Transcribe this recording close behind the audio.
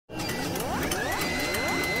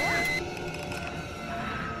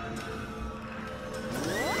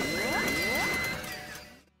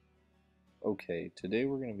Okay, today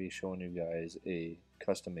we're going to be showing you guys a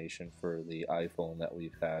customization for the iPhone that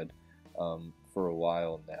we've had for a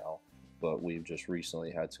while now, but we've just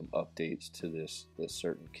recently had some updates to this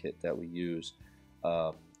certain kit that we use.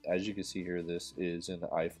 As you can see here, this is an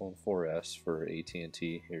iPhone 4S for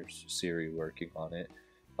AT&T. Here's Siri working on it.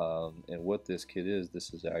 And what this kit is,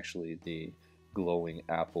 this is actually the glowing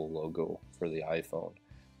Apple logo for the iPhone.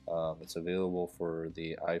 It's available for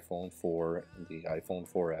the iPhone 4, the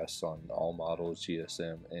iPhone 4S on all models,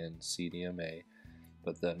 GSM and CDMA.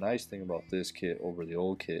 But the nice thing about this kit over the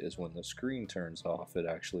old kit is when the screen turns off, it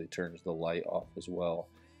actually turns the light off as well.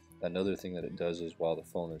 Another thing that it does is while the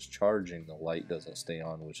phone is charging, the light doesn't stay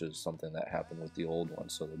on, which is something that happened with the old one,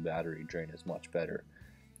 so the battery drain is much better.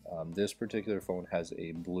 This particular phone has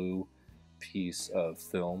a blue piece of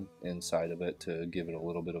film inside of it to give it a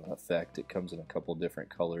little bit of an effect. It comes in a couple different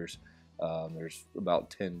colors. There's about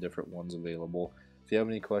 10 different ones available. If you have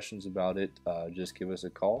any questions about it, just give us a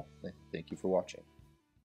call. Thank you for watching.